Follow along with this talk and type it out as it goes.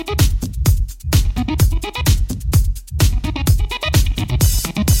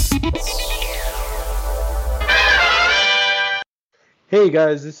Hey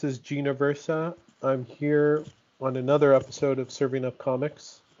guys, this is Gina Versa. I'm here on another episode of Serving Up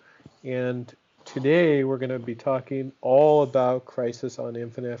Comics, and today we're going to be talking all about Crisis on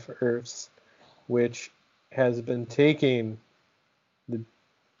Infinite Earths, which has been taking the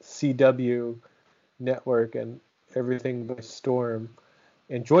CW network and everything by storm.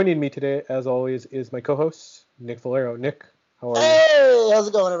 And joining me today, as always, is my co-host, Nick Valero. Nick, how are you? Hey, how's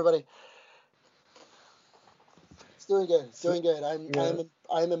it going, everybody? It's doing good. It's doing good.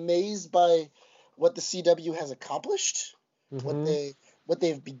 I'm amazed by what the CW has accomplished, what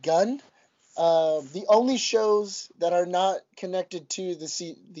they've begun. The only shows that are not connected to the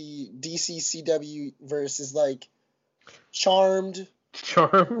DC CW verse is like Charmed,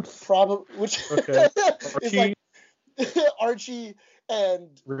 Probably, which okay. is like Archie and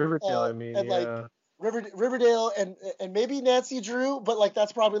Riverdale. like Riverdale and maybe Nancy Drew, but like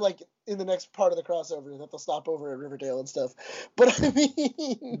that's probably like in the next part of the crossover that they'll stop over at Riverdale and stuff. But I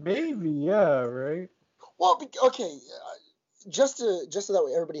mean, maybe, yeah, right. well, okay, just so that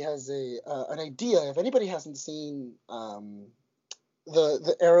way everybody has an idea. If anybody hasn't seen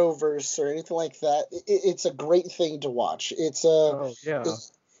the Arrowverse or anything like that, it's a great thing to watch. It's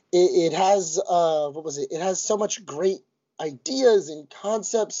it has what was it? It has so much great ideas and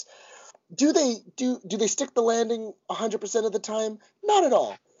concepts. Do they stick the landing 100% of the time? Not at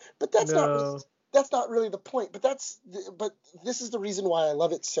all. But that's not really the point. But this is the reason why I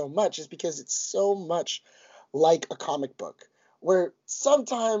love it so much, is because it's so much like a comic book, where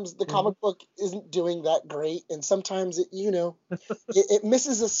sometimes the comic book isn't doing that great, and sometimes it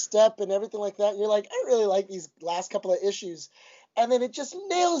misses a step and everything like that. And you're like, I really like these last couple of issues. And then it just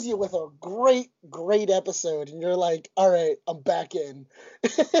nails you with a great, great episode. And you're like, all right, I'm back in.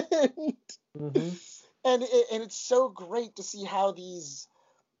 And it's so great to see how these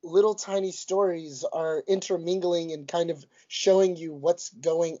little tiny stories are intermingling and kind of showing you what's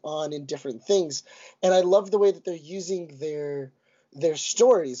going on in different things. And I love the way that they're using their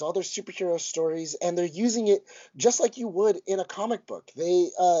stories, all their superhero stories, and they're using it just like you would in a comic book. They,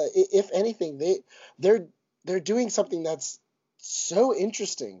 if anything, they're doing something that's so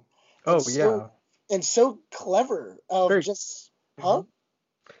interesting. And so clever. It's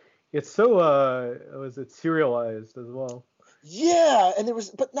so was it serialized as well? Yeah, and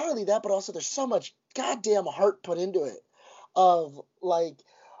but not only that, but also there's so much goddamn heart put into it. Of like,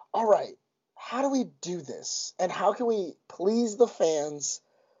 all right, how do we do this, and how can we please the fans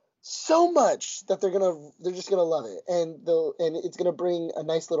so much that they're just gonna love it, and it's gonna bring a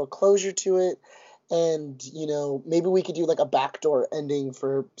nice little closure to it. And, maybe we could do like a backdoor ending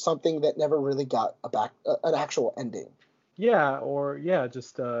for something that never really got an actual ending. Yeah, or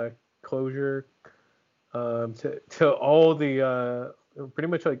just closure to all the pretty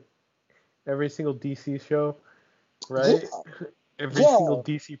much like every single DC show, right? Yeah. Every single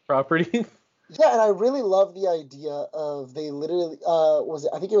DC property. Yeah, and I really love the idea of they literally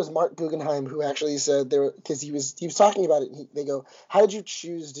I think it was Mark Guggenheim who actually said because he was talking about it. They go, how did you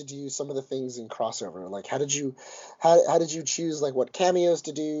choose to do some of the things in crossover? Like how did you choose like what cameos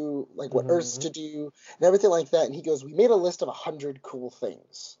to do, like what Earths to do, and everything like that? And he goes, we made a list of 100 cool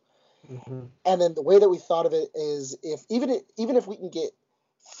things. And then the way that we thought of it is even if we can get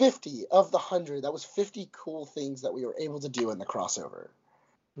 50 of the 100, that was 50 cool things that we were able to do in the crossover.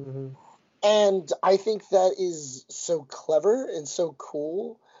 And I think that is so clever and so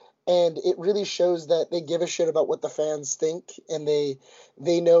cool, and it really shows that they give a shit about what the fans think, and they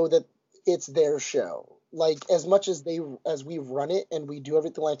know that it's their show. Like, as much as we run it and we do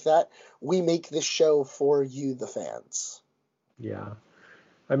everything like that, we make this show for you, the fans. Yeah.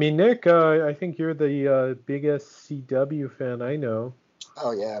 I mean, Nick, I think you're the biggest CW fan I know.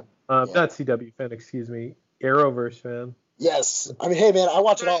 Oh, yeah. Not CW fan, excuse me, Arrowverse fan. Yes. I mean, hey, man, I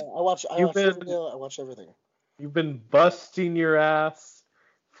watch it all. I watch everything. You've been busting your ass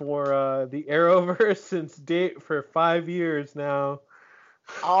for the Arrowverse for 5 years now.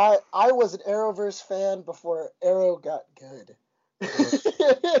 I was an Arrowverse fan before Arrow got good.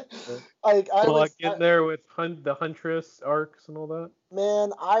 I was in there with the Huntress arcs and all that.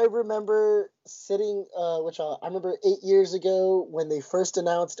 Man, I remember sitting, I remember 8 years ago when they first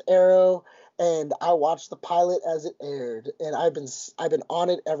announced Arrow, and I watched the pilot as it aired, and I've been on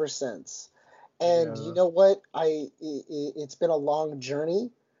it ever since. And you know what? It's been a long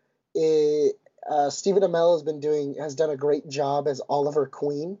journey. Stephen Amell has done a great job as Oliver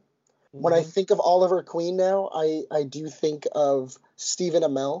Queen. When I think of Oliver Queen now, I do think of Stephen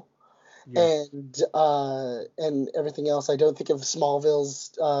Amell. And everything else. I don't think of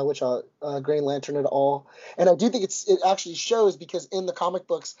Smallville's, Green Lantern at all. And I do think it actually shows, because in the comic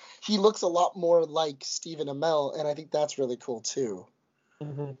books he looks a lot more like Stephen Amell, and I think that's really cool too.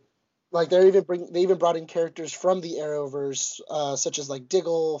 Mhm. Like they even brought in characters from the Arrowverse, such as like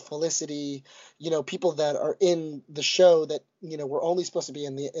Diggle, Felicity, people that are in the show that were only supposed to be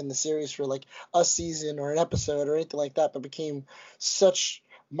in the series for like a season or an episode or anything like that, but became such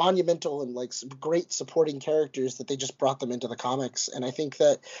monumental and like great supporting characters that they just brought them into the comics. And I think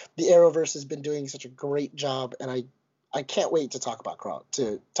that the Arrowverse has been doing such a great job, and I can't wait to talk about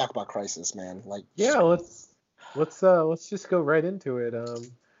Crisis, man. Like, Yeah, let's just go right into it.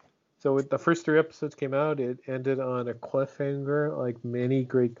 So the first three episodes came out. It ended on a cliffhanger, like many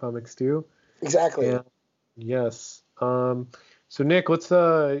great comics do. exactly. And yes. So Nick, what is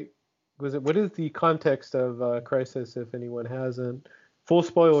the context of Crisis if anyone hasn't? Full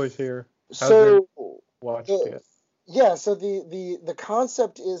spoilers here. Hasn't So watched the yet. Yeah, so the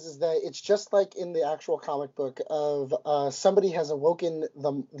concept is that it's just like in the actual comic book of somebody has awoken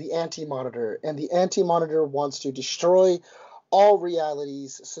the Anti-Monitor, and the Anti-Monitor wants to destroy all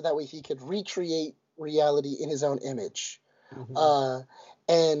realities so that way he could recreate reality in his own image. Hmm. Uh,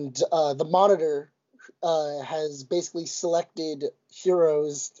 and the Monitor has basically selected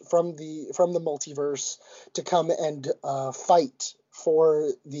heroes from the multiverse to come and fight for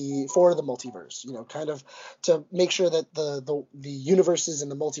the multiverse, kind of to make sure that the universes in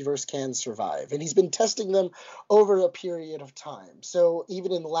the multiverse can survive. And he's been testing them over a period of time. So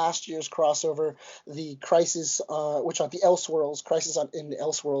even in last year's crossover, the Crisis, which are the Elseworlds, in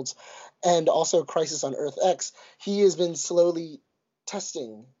Elseworlds, and also Crisis on Earth X, he has been slowly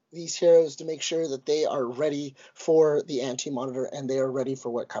testing these heroes to make sure that they are ready for the Anti-Monitor and they are ready for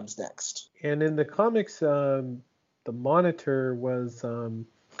what comes next. And in the comics, the Monitor was,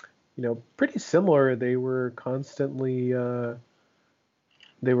 pretty similar. Excuse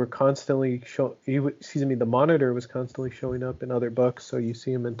me, the Monitor was constantly showing up in other books. So you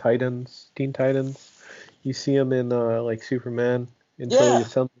see him in Teen Titans. You see him in like Superman until he Yeah,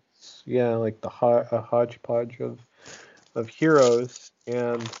 assembles, yeah, like a hodgepodge of heroes.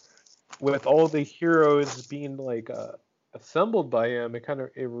 And with all the heroes being like assembled by him, it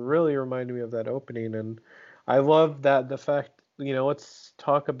really reminded me of that opening. And I love that the fact, let's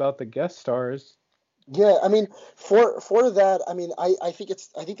talk about the guest stars. yeah. I mean, for that, I mean, I think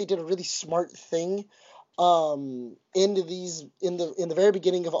they did a really smart thing into these in the very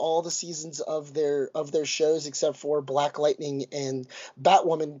beginning of all the seasons of their shows, except for Black Lightning and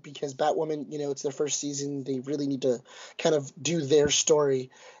Batwoman, because Batwoman, it's their first season, they really need to kind of do their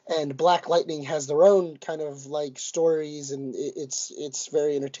story, and Black Lightning has their own kind of like stories, and it's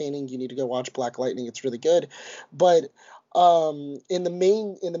very entertaining. You need to go watch Black Lightning, it's really good. But in the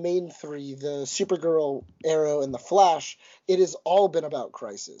main three, the Supergirl, Arrow, and the Flash, it has all been about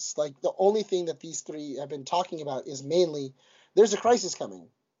Crisis. Like the only thing that these three have been talking about is mainly there's a crisis coming,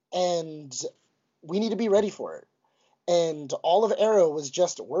 and we need to be ready for it. And all of Arrow was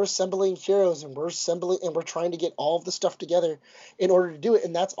just we're assembling heroes, and we're trying to get all of the stuff together in order to do it.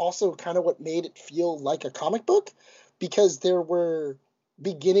 And that's also kind of what made it feel like a comic book, because there were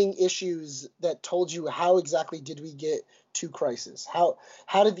beginning issues that told you how exactly did we get to Crisis, how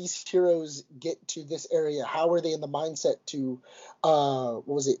did these heroes get to this area, how were they in the mindset to what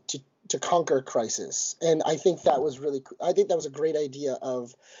was it to conquer Crisis. And I think that was a great idea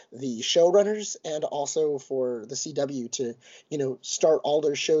of the showrunners and also for the CW to start all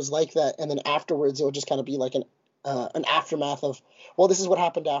their shows like that, and then afterwards it would just kind of be like an aftermath of, well, this is what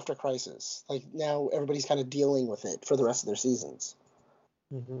happened after Crisis. Like now everybody's kind of dealing with it for the rest of their seasons.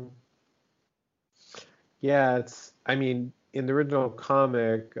 Hmm. Yeah, I mean, in the original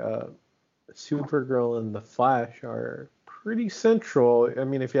comic, Supergirl and the Flash are pretty central. I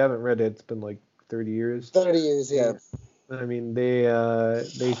mean, if you haven't read it, it's been like 30 years. 30 years, yeah. And I mean, they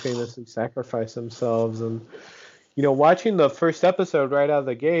famously sacrifice themselves, and watching the first episode right out of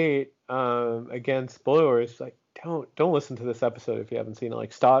the gate, again, spoilers, like don't listen to this episode if you haven't seen it.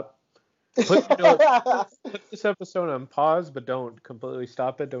 Like stop, put put this episode on pause, but don't completely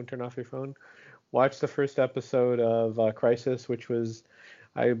stop it. Don't turn off your phone. Watch the first episode of Crisis, which was,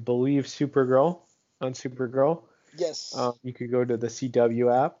 I believe, Supergirl on Supergirl. Yes. You could go to the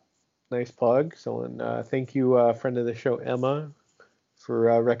CW app. Nice plug. So, and thank you, friend of the show, Emma,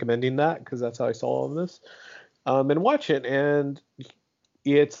 for recommending that, because that's how I saw all of this. And watch it. And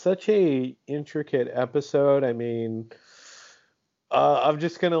it's such a intricate episode. I mean, I'm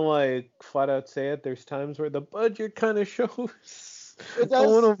just gonna like flat out say it. There's times where the budget kind of shows It a does.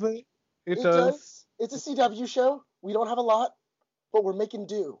 little bit. It It does. does. It's a CW show. We don't have a lot, but we're making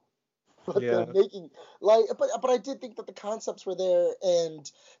do. But they're Yeah. making but I did think that the concepts were there and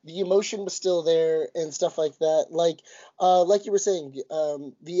the emotion was still there and stuff like that. Like you were saying,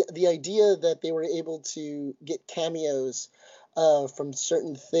 the idea that they were able to get cameos from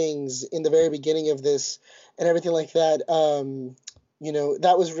certain things in the very beginning of this and everything like that.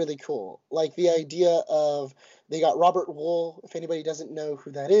 That was really cool. Like the idea of they got Robert Wool. If anybody doesn't know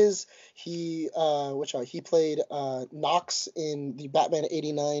who that is, he played Knox in the Batman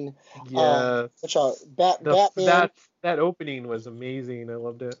 '89. Yeah. Batman. That opening was amazing. I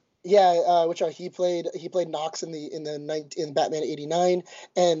loved it. Yeah, he played Knox in Batman '89,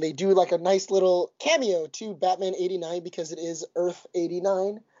 and they do like a nice little cameo to Batman '89 because it is Earth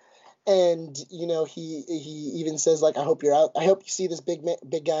 '89, and he even says like, I hope you're out, I hope you see this big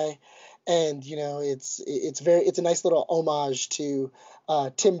guy, and it's a nice little homage to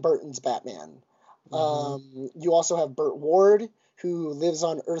Tim Burton's Batman. You also have Burt Ward, who lives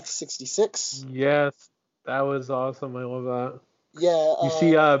on Earth 66. Yes, that was awesome. I love that. Yeah. You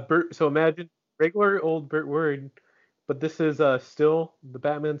see, Burt. So imagine regular old Burt Ward, but this is still the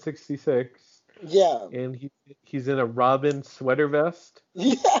Batman 66. Yeah. And he's in a Robin sweater vest.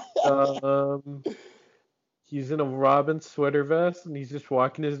 Yeah. He's in a Robin sweater vest, and he's just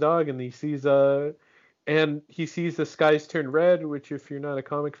walking his dog, and he sees the skies turn red, which if you're not a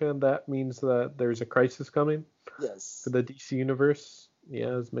comic fan, that means that there's a crisis coming. Yes. For the DC universe.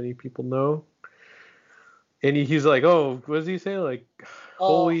 Yeah, as many people know. And he's like, oh, what does he say? Like,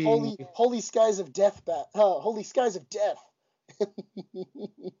 holy skies of death, holy skies of death.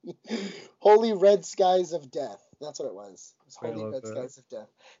 Holy red skies of death. That's what it was. It was holy red skies of death.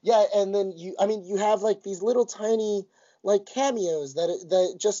 Yeah, and then you have like these little tiny like cameos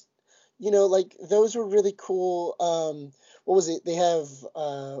that just, like those were really cool. What was it? They have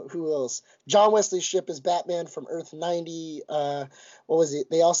who else? John Wesley Shipp is Batman from Earth 90. What was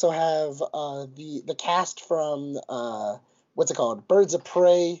it? They also have the cast from what's it called? Birds of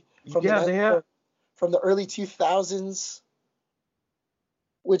Prey from from the early 2000s,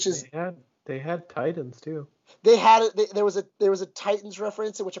 which is they had Titans too. They had it. There was a Titans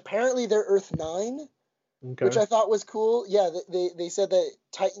reference in which apparently they're Earth 9. Okay. Which I thought was cool. Yeah, they said that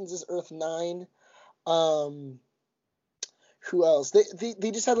Titans is Earth 9. Who else?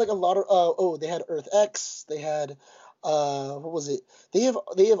 They just had like a lot of they had Earth X. They had what was it? They have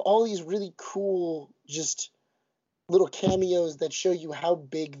all these really cool just little cameos that show you how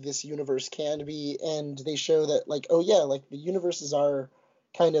big this universe can be, and they show that like, oh yeah, like the universes are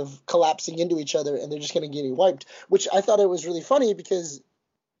kind of collapsing into each other and they're just going to get wiped, which I thought it was really funny because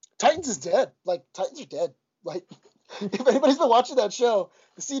Titans is dead. Like, Titans are dead. Like, if anybody's been watching that show,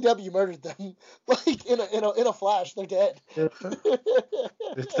 the CW murdered them. Like, in a flash, they're dead. Yeah.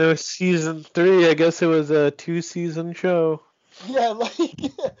 There's no season 3. I guess it was a 2-season show. Yeah,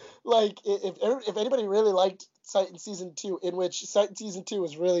 like if anybody really liked Titans season 2, in which Titans season 2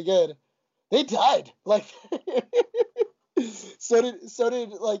 was really good, they died. Like, so did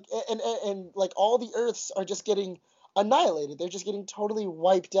like and like all the Earths are just getting annihilated. They're just getting totally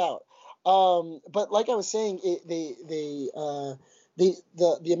wiped out. But like I was saying, the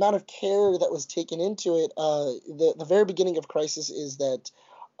amount of care that was taken into it, the very beginning of Crisis is that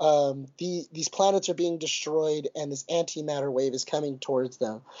these planets are being destroyed and this antimatter wave is coming towards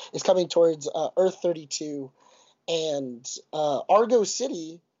them. It's coming towards Earth 32, and Argo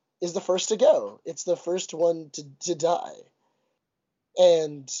City is the first to go. It's the first one to die.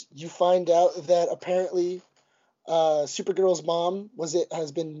 And you find out that apparently Supergirl's mom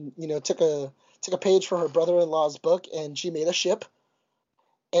took a page from her brother-in-law's book, and she made a ship,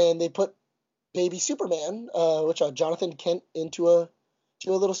 and they put baby Superman, Jonathan Kent, into a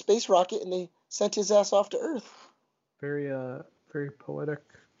little space rocket, and they sent his ass off to Earth. Very very poetic.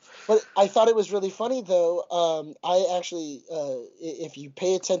 But I thought it was really funny, though. I actually, if you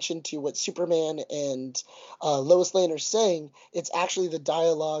pay attention to what Superman and Lois Lane are saying, it's actually the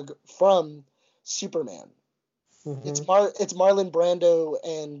dialogue from Superman. Mm-hmm. It's Marlon Brando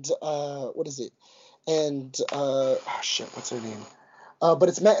and what is it? And what's her name? But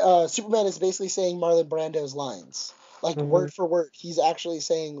it's Superman is basically saying Marlon Brando's lines, like word for word. He's actually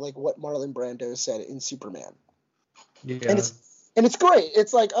saying like what Marlon Brando said in Superman. Yeah. And it's great.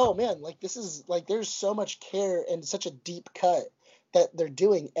 It's like, oh man, like this is like there's so much care and such a deep cut that they're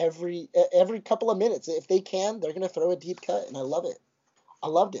doing every couple of minutes. If they can, they're gonna throw a deep cut, and I love it. I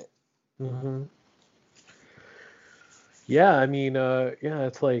loved it. Mm-hmm. Yeah, I mean,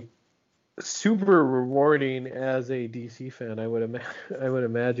 it's like super rewarding as a DC fan. I would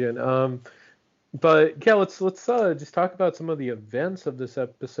imagine. But yeah, let's just talk about some of the events of this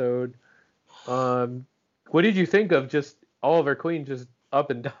episode. What did you think of just Oliver Queen just up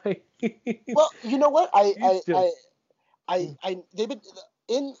and dying? Well, you know what? They've been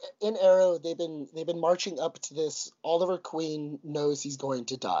in Arrow. They've been marching up to this. Oliver Queen knows he's going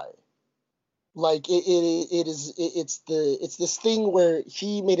to die, Like it's this thing where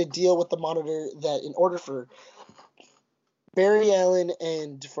he made a deal with the Monitor that in order for Barry Allen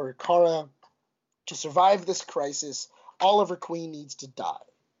and for Kara to survive this crisis, Oliver Queen needs to die.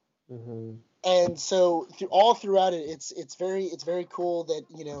 Mm-hmm. And so all throughout it, it's very cool that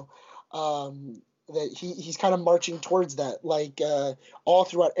that he's kind of marching towards that. Like all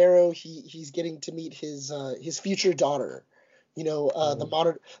throughout Arrow, he's getting to meet his future daughter.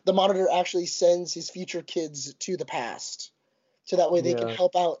 The Monitor actually sends his future kids to the past, so that way they can Yeah.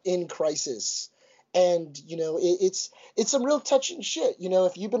 help out in crisis. And it's some real touching shit.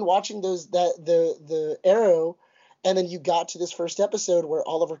 If you've been watching the Arrow, and then you got to this first episode where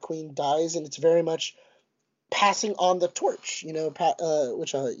Oliver Queen dies, and it's very much passing on the torch.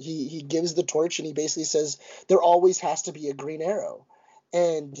 He gives the torch, and he basically says there always has to be a Green Arrow.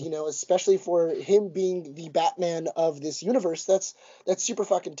 And especially for him being the Batman of this universe, that's super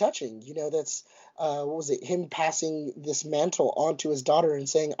fucking touching. That's what was it? Him passing this mantle onto his daughter and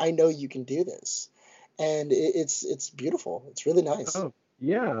saying, "I know you can do this," and it's beautiful. It's really nice. Oh,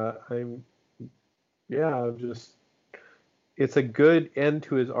 yeah. Just it's a good end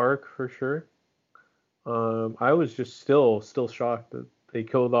to his arc for sure. I was just still shocked that they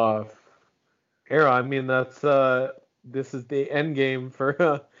killed off Arrow. I mean, this is the end game for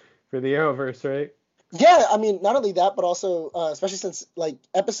for the Arrowverse, right? Yeah, I mean, not only that, but also, especially since like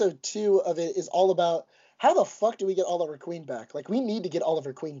episode 2 of it is all about how the fuck do we get Oliver Queen back? Like, we need to get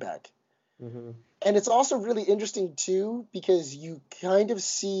Oliver Queen back. Mm-hmm. And it's also really interesting too because you kind of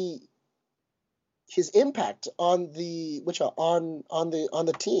see his impact on the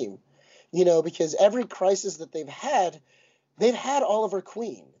team. Because every crisis that they've had Oliver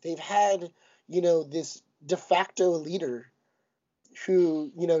Queen. They've had, this de facto leader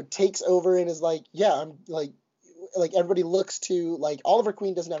who, takes over and is like, yeah, I'm like everybody looks to, like, Oliver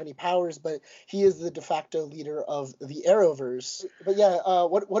Queen doesn't have any powers, but he is the de facto leader of the Arrowverse. But yeah,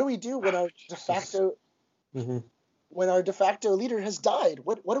 what do we do when our de facto Mm-hmm. leader has died?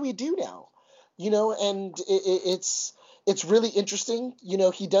 What do we do now? And it's really interesting.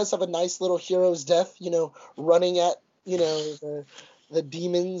 He does have a nice little hero's death. Running at the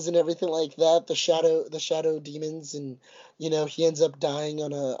demons and everything like that, the shadow demons, and he ends up dying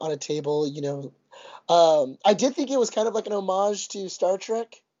on a table. I did think it was kind of like an homage to Star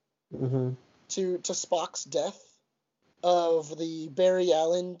Trek, Mm-hmm. to Spock's death of the Barry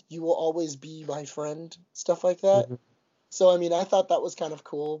Allen, "You will always be my friend," stuff like that. Mm-hmm. So I mean, I thought that was kind of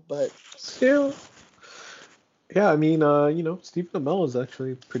cool, but Yeah, I mean, Stephen Amell is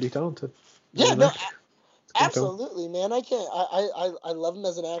actually pretty talented as yeah, an no, actor. It's great talent. absolutely, man. I can't. I love him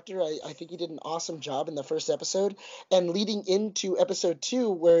as an actor. I think he did an awesome job in the first episode, and leading into episode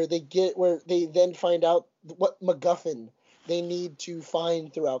 2, where they then find out what MacGuffin they need to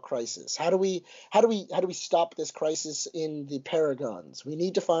find throughout Crisis. How do we stop this crisis in the Paragons? We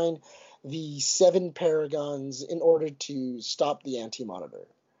need to find the 7 Paragons in order to stop the Anti-Monitor.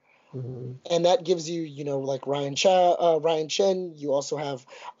 Mm-hmm. And that gives you, like Ryan Chen. You also have,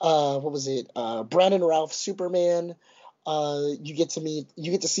 what was it? Brandon Routh, Superman. You get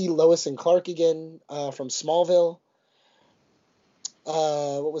to see Lois and Clark again, from Smallville.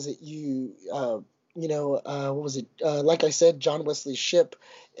 What was it? What was it? Like I said, John Wesley Shipp,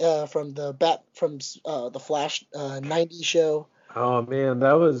 from the Flash, '90s show. Oh man,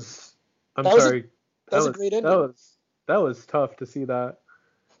 that was. I'm That was a sorry. that was a great That ending. was tough to see that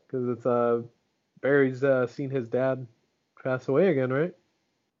because it's Barry's seen his dad pass away again, right?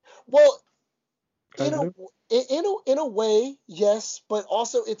 Well, in Kind a of. in a way, yes, but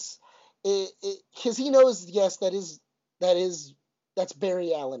also it's because he knows, yes, that's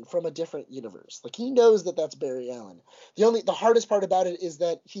Barry Allen from a different universe. Like, he knows that that's Barry Allen. The hardest part about it is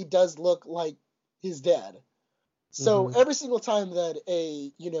that he does look like his dad. So Mm-hmm. every single time that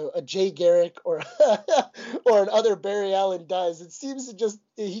a Jay Garrick or or another Barry Allen dies, it seems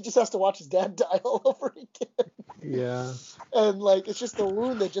he just has to watch his dad die all over again. Yeah. And like, it's just the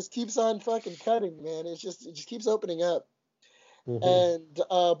wound that just keeps on fucking cutting, man. It just keeps opening up. Mm-hmm.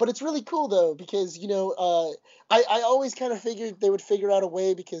 And but it's really cool though, because I always kind of figured they would figure out a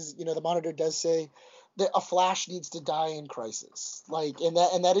way, because the Monitor does say that a Flash needs to die in Crisis. Like, and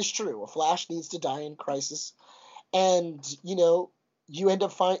that is true. A Flash needs to die in Crisis. And you end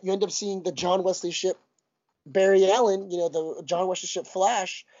up seeing the John Wesley Shipp Barry Allen, the John Wesley Shipp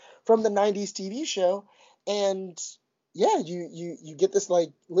Flash from the '90s TV show. And yeah, you get this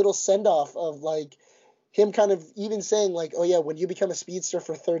like little send off of like him kind of even saying like, "Oh yeah, when you become a speedster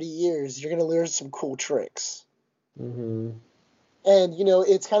for 30 years, you're gonna learn some cool tricks." Mm-hmm. And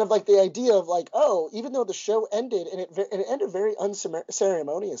it's kind of like the idea of like, oh, even though the show ended and it ended very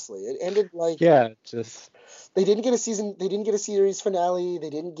unceremoniously. It ended like just they didn't get a season, they didn't get a series finale,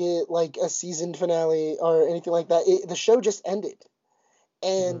 they didn't get like a season finale or anything like that. The show just ended.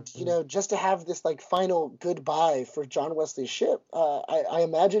 And just to have this like final goodbye for John Wesley Shipp, I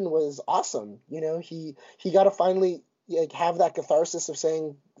imagine was awesome. He got to finally like have that catharsis of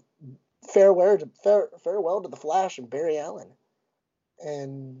saying farewell to the Flash and Barry Allen.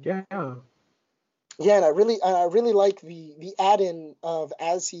 And yeah, and I really like the add-in of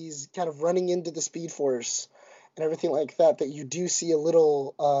as he's kind of running into the Speed Force and everything like that. That you do see a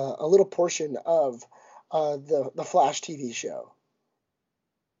little portion of the Flash TV show.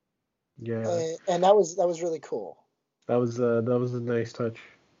 yeah. And that was really cool. That was a nice touch.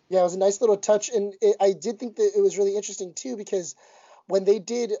 Yeah, it was a nice little touch, and I did think that it was really interesting too because when they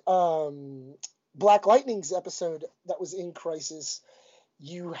did Black Lightning's episode that was in Crisis,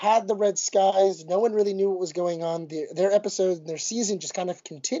 you had the Red Skies. No one really knew what was going on. Their episode and their season just kind of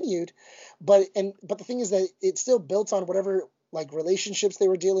continued, but the thing is that it still built on whatever like relationships they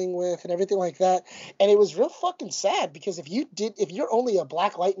were dealing with and everything like that. And it was real fucking sad because if you're only a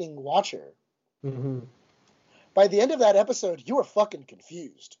Black Lightning watcher, by the end of that episode, you were fucking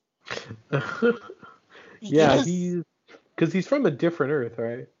confused. Yeah, because he's from a different Earth,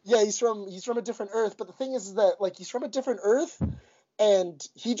 right? Yeah, he's from a different Earth. But the thing is that like he's from a different Earth, and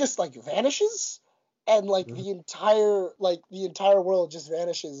he just like vanishes, and like the entire world just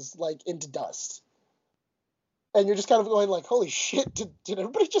vanishes like into dust. And you're just kind of going like, holy shit, did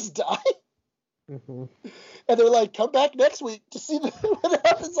everybody just die? And they're like, come back next week to see what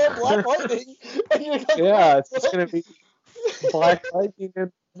happens on Black Lightning. And you're like, yeah, it's just gonna be Black Lightning and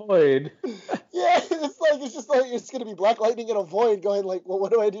Void. Yeah, it's gonna be Black Lightning and a Void going like, well,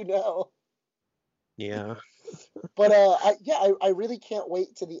 what do I do now? Yeah. But I really can't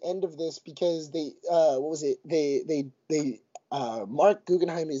wait to the end of this because they Mark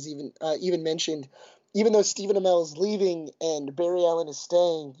Guggenheim is even mentioned, even though Stephen Amell is leaving and Barry Allen is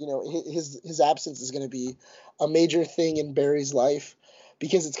staying, his absence is going to be a major thing in Barry's life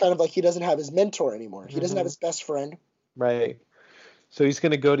because it's kind of like he doesn't have his mentor anymore. He doesn't have his best friend. Right. So he's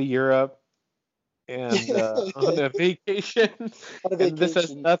going to go to Europe and on a vacation. And this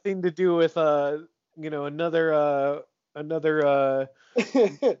has nothing to do with another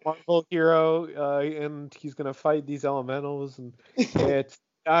Marvel hero, and he's going to fight these elementals, and it's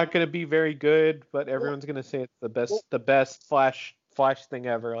not going to be very good, but everyone's going to say it's the best Flash thing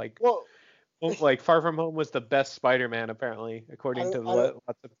ever. Like Far From Home was the best Spider-Man apparently, according to lots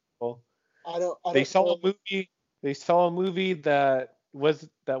of people. They saw a movie that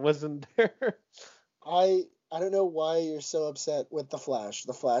wasn't there. I don't know why you're so upset with the Flash.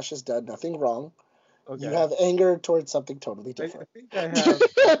 The Flash has done nothing wrong. Okay. You have anger towards something totally different. I think I have.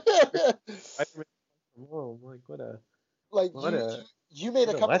 You made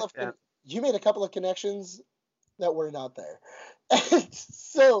a couple of connections that were not there.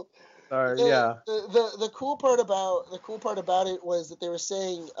 So the cool part about it was that they were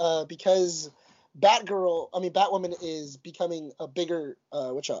saying because Batwoman is becoming a bigger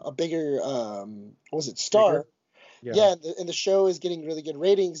star. Yeah, and the show is getting really good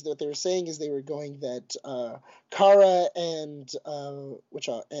ratings. What they were saying is they were going that Kara and what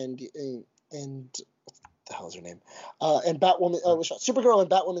the hell is her name? And Batwoman, Supergirl and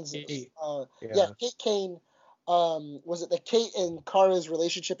Batwoman's Kate Kane. Was it that Kate and Kara's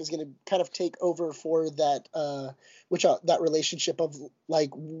relationship is going to kind of take over for that that relationship of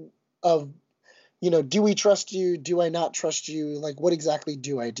do we trust you? Do I not trust you? Like, what exactly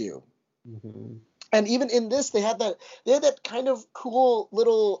do I do? And even in this, they had that kind of cool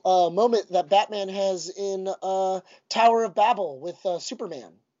little moment that Batman has in Tower of Babel with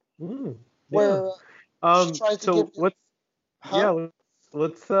Superman, where she tries to give him,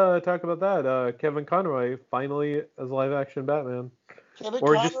 let's talk about that. Kevin Conroy finally as live action Batman, just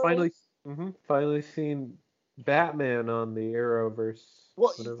finally seeing Batman on the Arrowverse.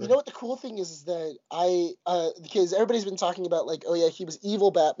 Well, you know what the cool thing is that because everybody's been talking about like, oh yeah, he was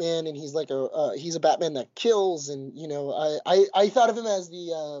evil Batman and he's like he's a Batman that kills, and I thought of him as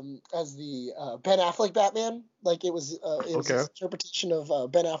the Ben Affleck Batman, like it was his interpretation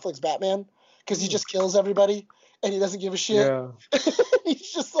of Ben Affleck's Batman because he just kills everybody and he doesn't give a shit. Yeah.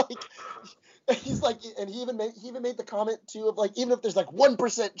 He's just like. And he even made the comment too of like, even if there's like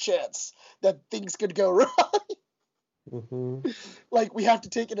 1% chance that things could go wrong, like we have to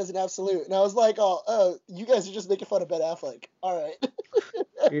take it as an absolute. And I was like, oh, you guys are just making fun of Ben Affleck. All right.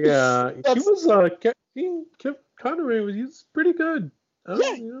 Yeah, he was Kevin Conroy was pretty good.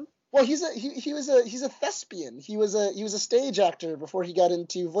 Well, he's a thespian. He was a stage actor before he got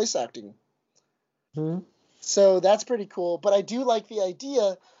into voice acting. Hmm. So that's pretty cool. But I do like the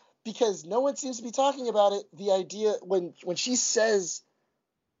idea because no one seems to be talking about it. The idea when she says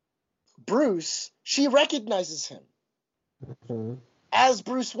Bruce, she recognizes him Hmm. as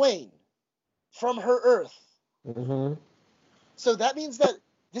Bruce Wayne from her Earth. Hmm. So that means that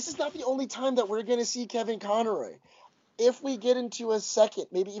this is not the only time that we're going to see Kevin Conroy. If we get into a second,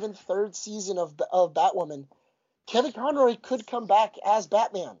 maybe even third season of Batwoman, Kevin Conroy could come back as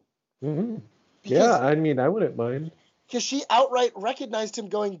Batman. Hmm. Yeah, Because I mean, I wouldn't mind. she outright recognized him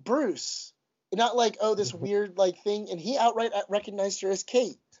going Bruce. Not like, oh, this weird like thing. And he outright recognized her as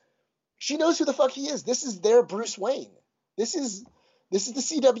Kate. She knows who the fuck he is. This is their Bruce Wayne. This is the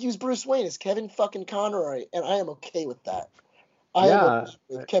CW's Bruce Wayne. It's Kevin fucking Conroy. And I am okay with that. I am Yeah, okay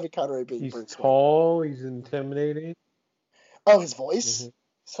with Kevin Conroy being he's Bruce Wayne. tall. He's intimidating. Oh, his voice? Hmm.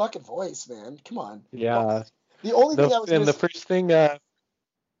 His fucking voice, man. Come on. Yeah. The only thing I was going And the to first thing,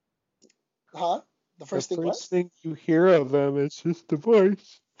 Huh? The first thing what? you hear of them is just the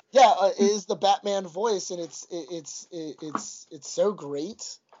voice. Yeah, is the Batman voice, and it's so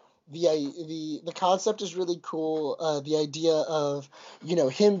great. The concept is really cool. The idea of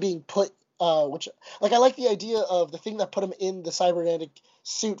him being put, which like I like the idea of the thing that put him in the cybernetic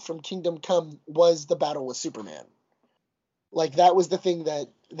suit from Kingdom Come was the battle with Superman. Like that was the thing that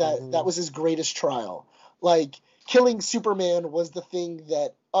was his greatest trial. Like killing Superman was the thing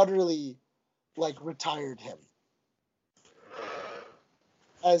that utterly like retired him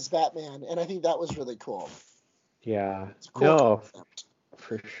as Batman, and I think that was really cool. Yeah. It's a cool No, concept.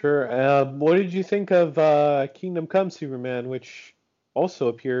 for sure. What did you think of Kingdom Come Superman, which also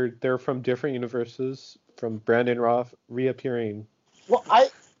appeared? They're from different universes, from Brandon Routh reappearing Well, I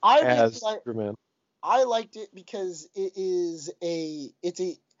really as like. Superman. I liked it because it's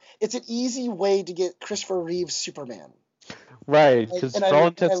an easy way to get Christopher Reeve's Superman. Right, because And for all I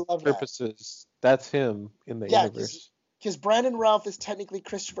intents and love that. purposes, that's him in the Yeah, universe. because Brandon Routh is technically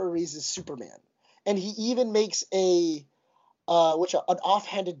Christopher Reeve's Superman, and he even makes an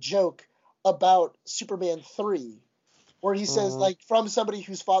offhanded joke about Superman 3, where he says like from somebody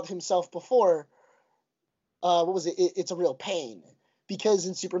who's fought himself before, what was it? It's a real pain because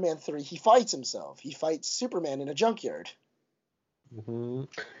in Superman 3 he fights himself. He fights Superman in a junkyard. Mm-hmm.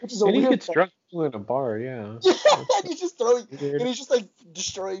 Which is a And he weird gets drunk in a bar, yeah. and he's just throwing Weird. and he's just like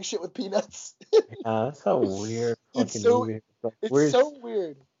destroying shit with peanuts. Yeah, that's a weird It's fucking so movie. Like, it's so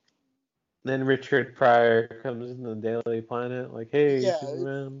weird. Then Richard Pryor comes in the Daily Planet, like, hey, Yeah,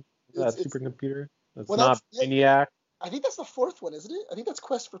 Superman, it's that supercomputer. That's well not Brainiac. I think that's the fourth one, isn't it? I think that's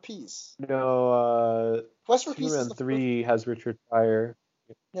Quest for Peace. No, Quest for Peace is Superman the 3 has Richard Pryor.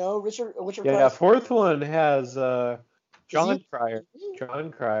 No, Richard Yeah, Pryor. fourth one has Is he? John Cryer.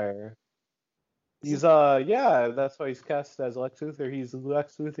 John Cryer. Is He's he- that's why he's cast as Lex Luthor. He's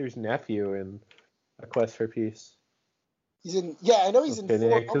Lex Luthor's nephew in A Quest for Peace. He's in. Yeah, I know he's in Okay, four.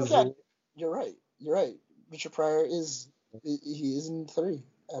 yeah, Oh my god, you're right. You're right. Richard Pryor is he is in 3.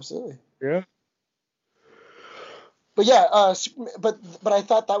 Absolutely. yeah. But yeah, but I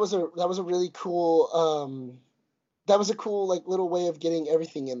thought that was a really cool that was a cool like little way of getting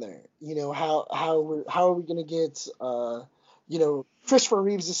everything in there. You know, how are we gonna get Christopher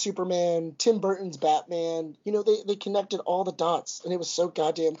Reeves is Superman, Tim Burton's Batman. You know, they connected all the dots, and it was so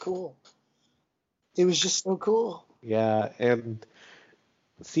goddamn cool. It was just so cool. Yeah, and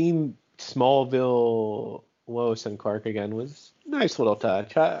seeing Smallville, Lois and Clark again was a nice little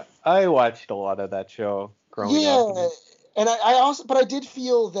touch. I watched a lot of that show growing up. Yeah, and I also, but I did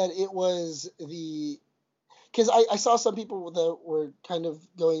feel that it was because I saw some people that were kind of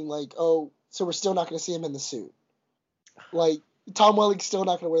going like, oh, so we're still not going to see him in the suit. Like, Tom Welling's still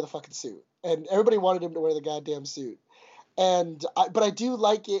not going to wear the fucking suit. And everybody wanted him to wear the goddamn suit. But I do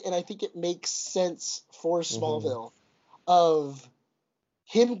like it, and I think it makes sense for Smallville of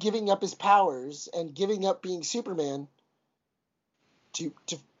him giving up his powers and giving up being Superman to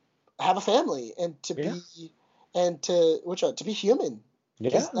have a family and to be human.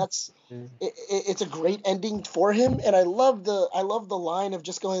 Because that's it's a great ending for him, and I love the line of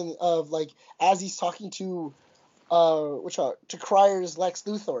just going of like as he's talking to Cryer's Lex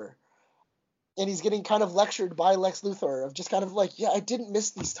Luthor, and he's getting kind of lectured by Lex Luthor of just kind of like, yeah, I didn't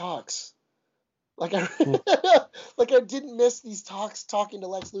miss these talks, like I didn't miss these talks talking to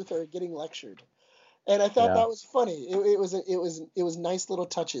Lex Luthor and getting lectured, and I thought that was funny. It was nice little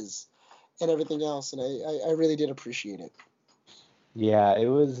touches and everything else, and I really did appreciate it. Yeah, it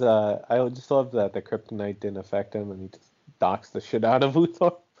was. I just love that the kryptonite didn't affect him, and he just docks the shit out of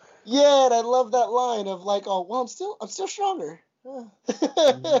Luthor. Yeah, and I love that line of like, oh well, I'm still stronger. Yeah,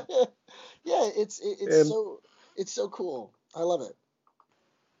 And it's so cool. I love it.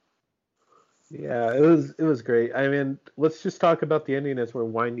 yeah, it was great. I mean, let's just talk about the ending as we're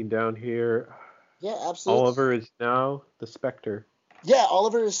winding down here. Yeah, absolutely. Oliver is now the Spectre. Yeah,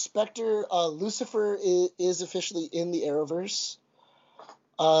 Oliver is Spectre. Lucifer is officially in the Arrowverse.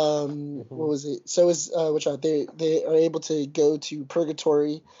 What Hmm. was it? So is which are they are able to go to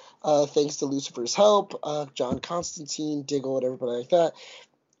purgatory, thanks to Lucifer's help. John Constantine, Diggle, and everybody like that.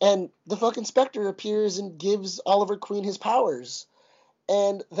 And the fucking Spectre appears and gives Oliver Queen his powers,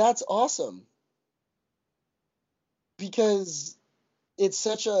 and that's awesome because it's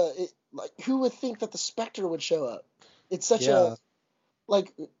such like who would think that the Spectre would show up? It's such a Yeah.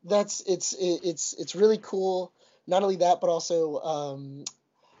 like that's it's really cool. Not only that, but also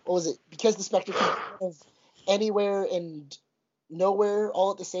what was it? Because the Spectre can be kind of anywhere and nowhere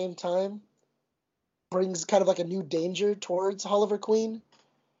all at the same time, brings kind of like a new danger towards Oliver Queen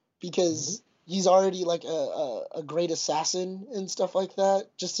Hmm. because he's already like a great assassin and stuff like that.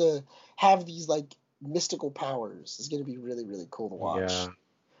 Just to have these like mystical powers is going to be really really cool to watch. Yeah.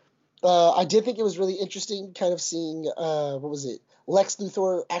 I did think it was really interesting, kind of seeing what was it? Lex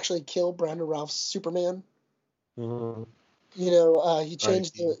Luthor actually kill Brandon Routh's Superman. Hmm. He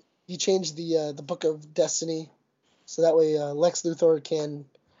he changed the Book of Destiny, so that way Lex Luthor can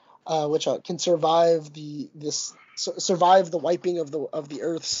can survive survive the wiping of the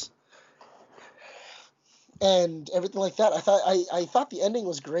Earths and everything like that. I thought the ending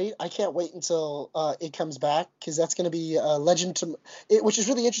was great. I can't wait until it comes back because that's going to be which is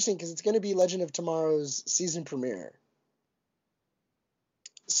really interesting because it's going to be Legend of Tomorrow's season premiere.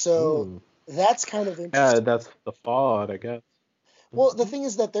 So Mm. that's kind of Yeah, interesting. that's the fallout, I guess. Well, the Hmm. thing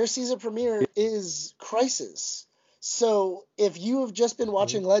is that their season premiere is Crisis. So if you have just been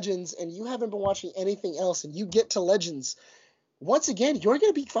watching Legends and you haven't been watching anything else and you get to Legends, once again, you're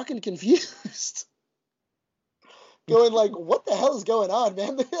going to be fucking confused. Going like, what the hell is going on,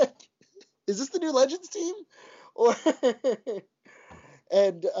 man? Is this the new Legends team? Or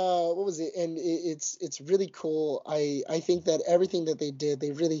and what was it? And it's really cool. I think that everything that they did,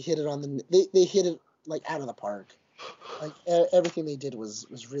 they really hit it on they hit it like out of the park. Like everything they did was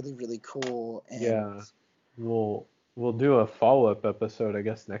really really cool. And Yeah. We'll we'll do a follow-up episode, I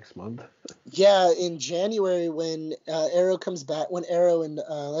guess, next month. yeah, in January when Arrow comes back, when Arrow and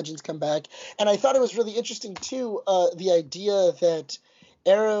Legends come back, and I thought it was really interesting too. The idea that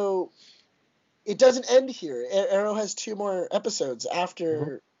Arrow, it doesn't end here. Arrow has two more episodes Mhm.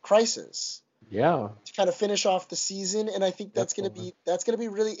 after Crisis Yeah, to kind of finish off the season, and I think definitely. that's gonna be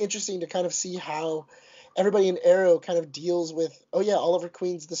really interesting to kind of see how everybody in Arrow kind of deals with. Oh yeah, Oliver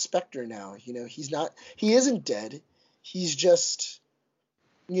Queen's the Spectre now. He isn't dead. He's just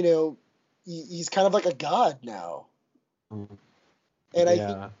you know he's kind of like a god now. Mm. And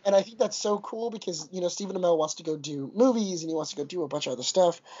Yeah. I think that's so cool because Stephen Amell wants to go do movies and he wants to go do a bunch of other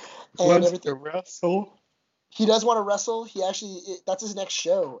stuff and Wants everything. to wrestle. He does want to wrestle. He actually that's his next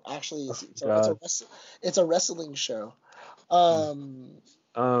show. Actually, Oh it's a God. it's a wrestling show. Mm. Um,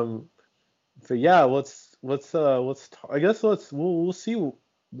 Um. So yeah, let's I guess we'll see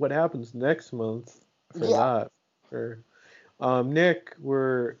what happens next month for yeah. that. For Nick,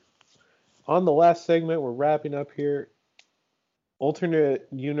 we're on the last segment. We're wrapping up here. Alternate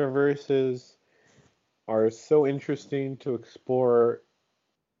universes are so interesting to explore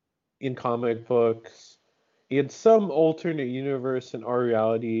in comic books. In some alternate universe in our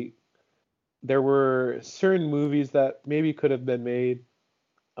reality, there were certain movies that maybe could have been made.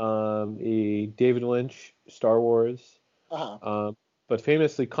 A David Lynch Star Wars, Uh-huh. um, but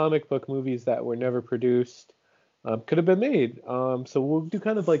famously comic book movies that were never produced could have been made. So we'll do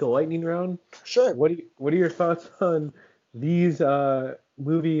kind of like a lightning round. Sure. What are your thoughts on these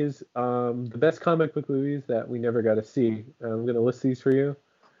movies? The best comic book movies that we never got to see. I'm gonna list these for you.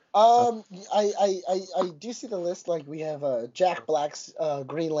 Uh, I do see the list. Like we have Jack Black's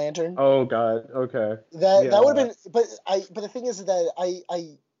Green Lantern. oh God. Okay. That would Yeah. have been, but the thing is that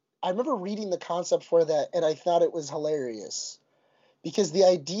I remember reading the concept for that and I thought it was hilarious because the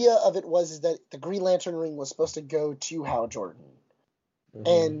idea of it was is that the Green Lantern ring was supposed to go to Hal Jordan Hmm.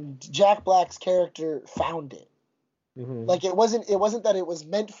 and Jack Black's character found it. Hmm. Like it wasn't that it was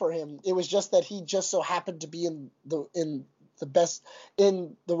meant for him. It was just that he just so happened to be in the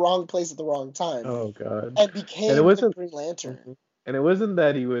wrong place at the wrong time Oh God. and And it became the wasn't. Green Lantern. Mhm. And it wasn't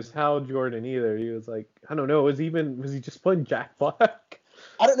that he was Hal Jordan either. He was like, I don't know. Was he just playing Jack Black?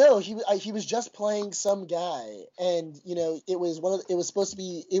 I don't know. He was just playing some guy, and it was supposed to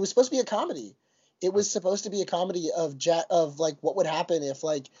be a comedy. It was supposed to be a comedy of like what would happen if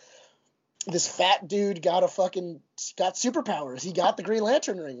like this fat dude got superpowers. He got the Green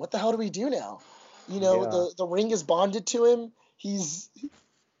Lantern ring. What the hell do we do now? The ring is bonded to him.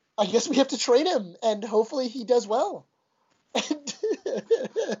 I guess we have to train him, and hopefully he does well.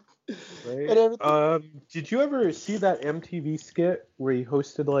 Right. Did you ever see that MTV skit where he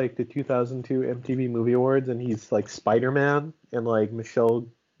hosted like the 2002 MTV Movie Awards, and he's like Spider-Man, and like Michelle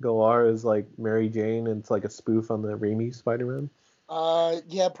Gellar is like Mary Jane, and it's like a spoof on the Raimi Spider-Man?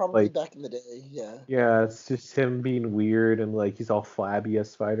 Yeah, probably like, back in the day, yeah. Yeah, it's just him being weird, and like he's all flabby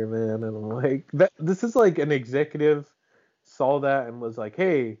as Spider-Man, and I'm like, this is like an executive saw that and was like,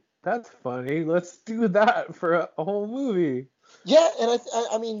 hey, that's funny, let's do that for a whole movie. Yeah, and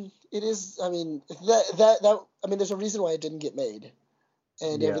I mean, it is. I mean, that. I mean, there's a reason why it didn't get made,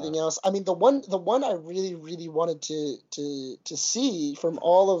 and everything else. I mean, the one I really, really wanted to see from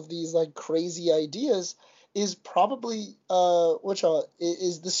all of these like crazy ideas is probably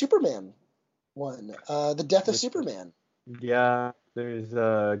is the Superman one, the Death of Superman. Yeah, there's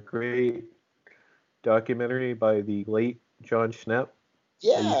a great documentary by the late John Schnepp.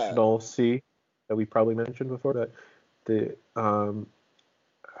 Yeah, that you should all see, that we probably mentioned before. That the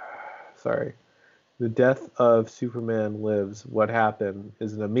Death of Superman Lives: What Happened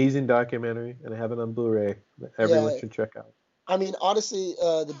is an amazing documentary, and I have it on Blu-ray that everyone should check out. I mean, honestly,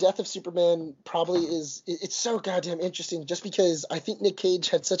 the Death of Superman probably it's so goddamn interesting, just because I think Nick Cage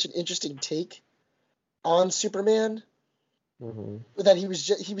had such an interesting take on Superman, that he was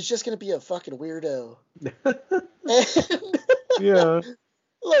just gonna be a fucking weirdo. Yeah.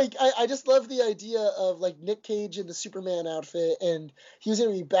 Like, I just love the idea of like Nick Cage in the Superman outfit, and he was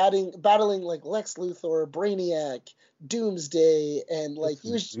gonna be battling like Lex Luthor, Brainiac, Doomsday, and like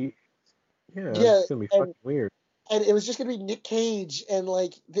he was it's gonna be fucking weird. And it was just gonna be Nick Cage, and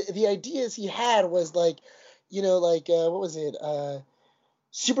like the ideas he had was like, what was it?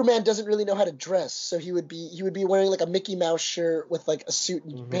 Superman doesn't really know how to dress, so he would be wearing like a Mickey Mouse shirt with like a suit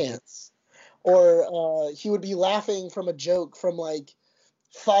and pants, or he would be laughing from a joke from like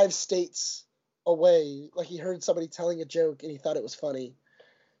 5 states away, like he heard somebody telling a joke and he thought it was funny.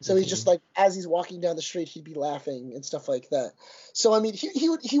 So he's just like, as he's walking down the street, he'd be laughing and stuff like that. So I mean, he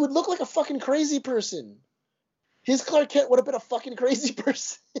would look like a fucking crazy person. His Clark Kent would have been a fucking crazy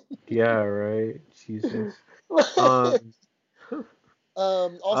person. Yeah, right. Jesus. Also,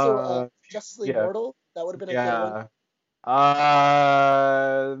 Justice League Mortal. That would have been a good one.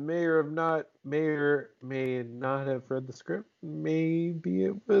 May not have read the script. Maybe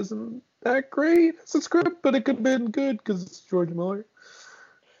it wasn't that great as a script, but it could have been good because it's George Miller.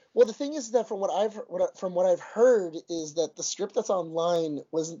 Well, the thing is that from what I've heard is that the script that's online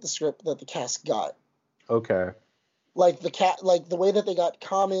wasn't the script that the cast got. Okay. Like the way that they got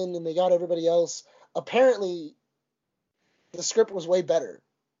Common and they got everybody else, apparently the script was way better.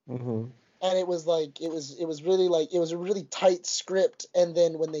 And it was really like, it was a really tight script. And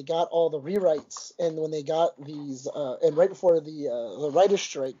then when they got all the rewrites, and when they got these and right before the writer's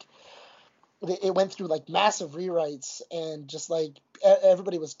strike, it went through like massive rewrites, and just like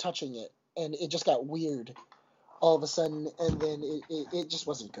everybody was touching it, and it just got weird all of a sudden, and then it just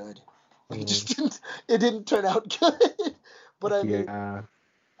wasn't good. It just didn't turn out good. But I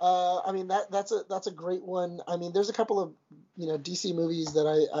mean, that's a great one. I mean, there's a couple of DC movies that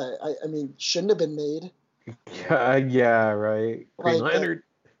I mean shouldn't have been made. Yeah, right. Green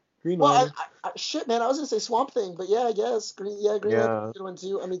Lantern. Shit, man, I was gonna say Swamp Thing, but yeah, I guess Green Lantern's a good one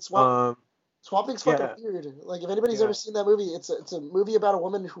too. I mean, Swamp Thing's fucking weird. Like, if anybody's ever seen that movie, it's a movie about a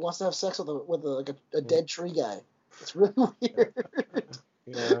woman who wants to have sex with a dead tree guy. It's really weird.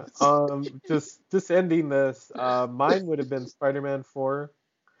 Yeah. Just ending this. Mine would have been Spider-Man 4.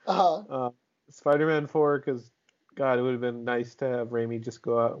 Spider-Man 4, because God, it would have been nice to have Raimi just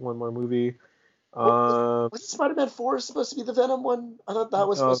go out one more movie. Was Spider-Man 4 supposed to be the Venom one? I thought that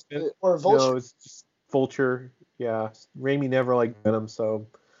was supposed to be, or Vulture. No, it's just Vulture. Yeah, Raimi never liked Venom, so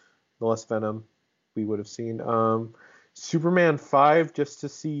the less Venom we would have seen. Superman 5, just to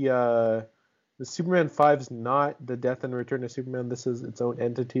see. The Superman 5 is not the Death and Return of Superman. This is its own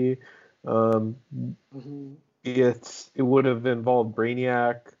entity. It would have involved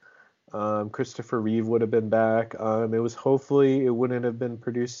Brainiac. Christopher Reeve would have been back. It wouldn't have been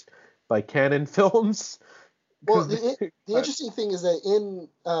produced by Canon Films. Well, the interesting thing is that in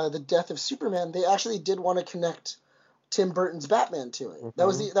the Death of Superman, they actually did want to connect Tim Burton's Batman to it. That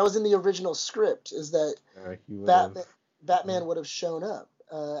was in the original script. Is that Batman would have shown up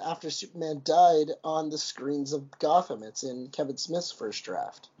after Superman died on the screens of Gotham. It's in Kevin Smith's first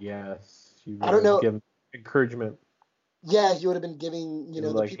draft. Yes, I don't know. Give encouragement. Yeah, he would have been giving the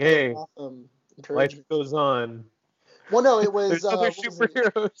like, people hey, of Gotham encouragement. Life goes on. Well, no, it was There's other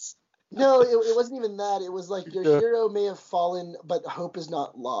superheroes. No, it wasn't even that. It was like your Yeah. hero may have fallen, but hope is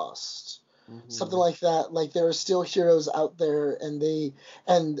not lost. Something Mhm. like that. Like there are still heroes out there, and they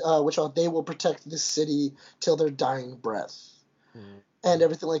will protect this city till their dying breath, Mhm. and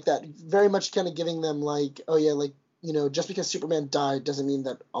everything like that. Very much kind of giving them like, oh yeah, like just because Superman died doesn't mean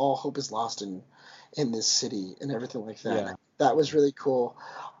that all hope is lost in this city and everything like that. Yeah. That was really cool.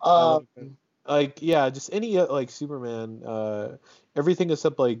 I Um, like that. Like, yeah, just any like Superman, everything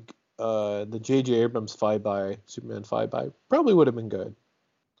except like the J.J. Abrams flyby, Superman flyby, probably would have been good.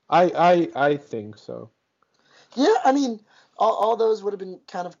 I think so. yeah, I mean, all those would have been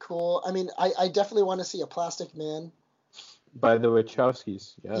kind of cool. I mean, I definitely want to see a Plastic Man. By the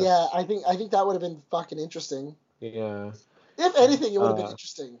Wachowskis, Yeah, yes. I think that would have been fucking interesting. Yeah. If anything, it would have been Uh,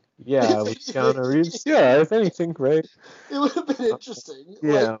 interesting. yeah, If with anything, Keanu Reeves. Yeah, if anything, right? it would have been Uh, interesting. Like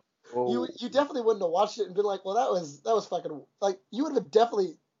yeah. Oh. you definitely wouldn't have watched it and been like, well, that was fucking like you would have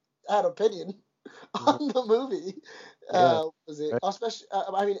definitely had opinion Mhm. on the movie. Yeah. Was it Right. especially?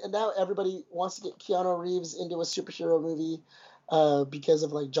 I mean, and now everybody wants to get Keanu Reeves into a superhero movie, because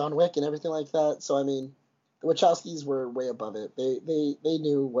of like John Wick and everything like that. So I mean, the Wachowskis were way above it. They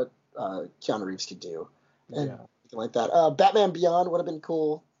knew what Keanu Reeves could do, and Yeah. everything like that. Batman Beyond would have been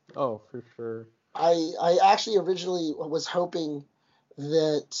cool. Oh, for sure. I actually originally was hoping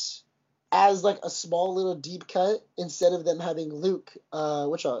that as like a small little deep cut, instead of them having Luke,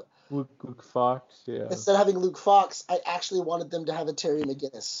 Luke Fox. Yeah. instead of having Luke Fox, I actually wanted them to have a Terry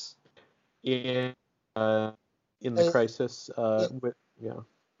McGinnis. And uh, in the Uh, Crisis. it- With yeah.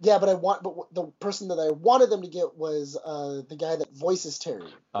 yeah, but the person that I wanted them to get was the guy that voices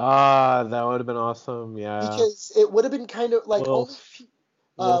Terry, Ah, that would have been awesome. Yeah. because it would have been kind of like Will only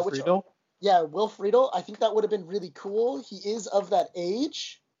Will which Friedle. yeah, Will Friedle. I think that would have been really cool. He is of that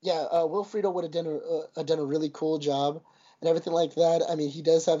age. Yeah, Will Friedle would have done a really cool job and everything like that. I mean, he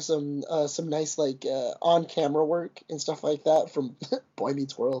does have some nice like on camera work and stuff like that from Boy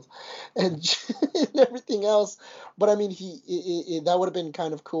Meets World, and, and everything else. But I mean, that would have been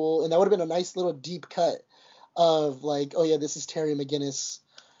kind of cool, and that would have been a nice little deep cut of like, oh yeah, this is Terry McGinnis,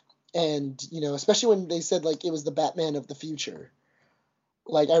 and especially when they said like it was the Batman of the future.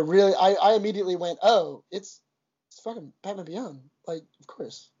 Like I immediately went, oh, it's fucking Batman Beyond. Like, of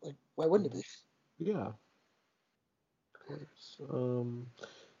course. Like, why wouldn't it be? Yeah, of course.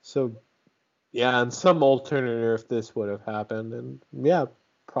 So yeah, and some alternate if this would have happened, and yeah,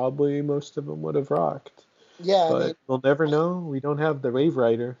 probably most of them would have rocked. Yeah, I mean, But we'll never know. We don't have the Wave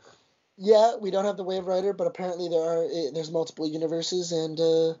Rider. yeah, we don't have the Wave Rider, but apparently there's multiple universes, and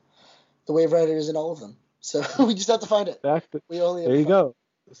the Wave Rider is in all of them. So we just have to find it. Exactly. We only have There to you find it. go.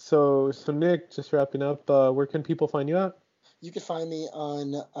 So Nick, just wrapping up. Where can people find you at? You can find me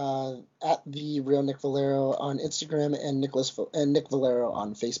on at the real Nick Valero on Instagram, and Nick Valero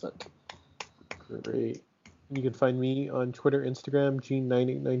on Facebook. Great. You can find me on Twitter, Instagram,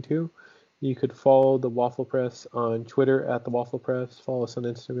 Gene9892. You could follow the Waffle Press on Twitter at the Waffle Press. Follow us on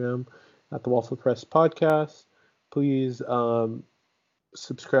Instagram at the Waffle Press Podcast. Please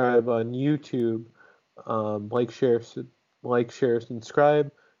subscribe on YouTube. Like, share,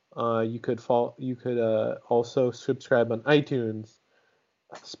 subscribe. You could follow. You could also subscribe on iTunes,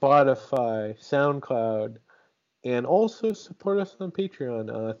 Spotify, SoundCloud, and also support us on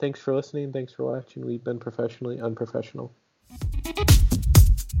Patreon. Thanks for listening. Thanks for watching. We've been professionally unprofessional.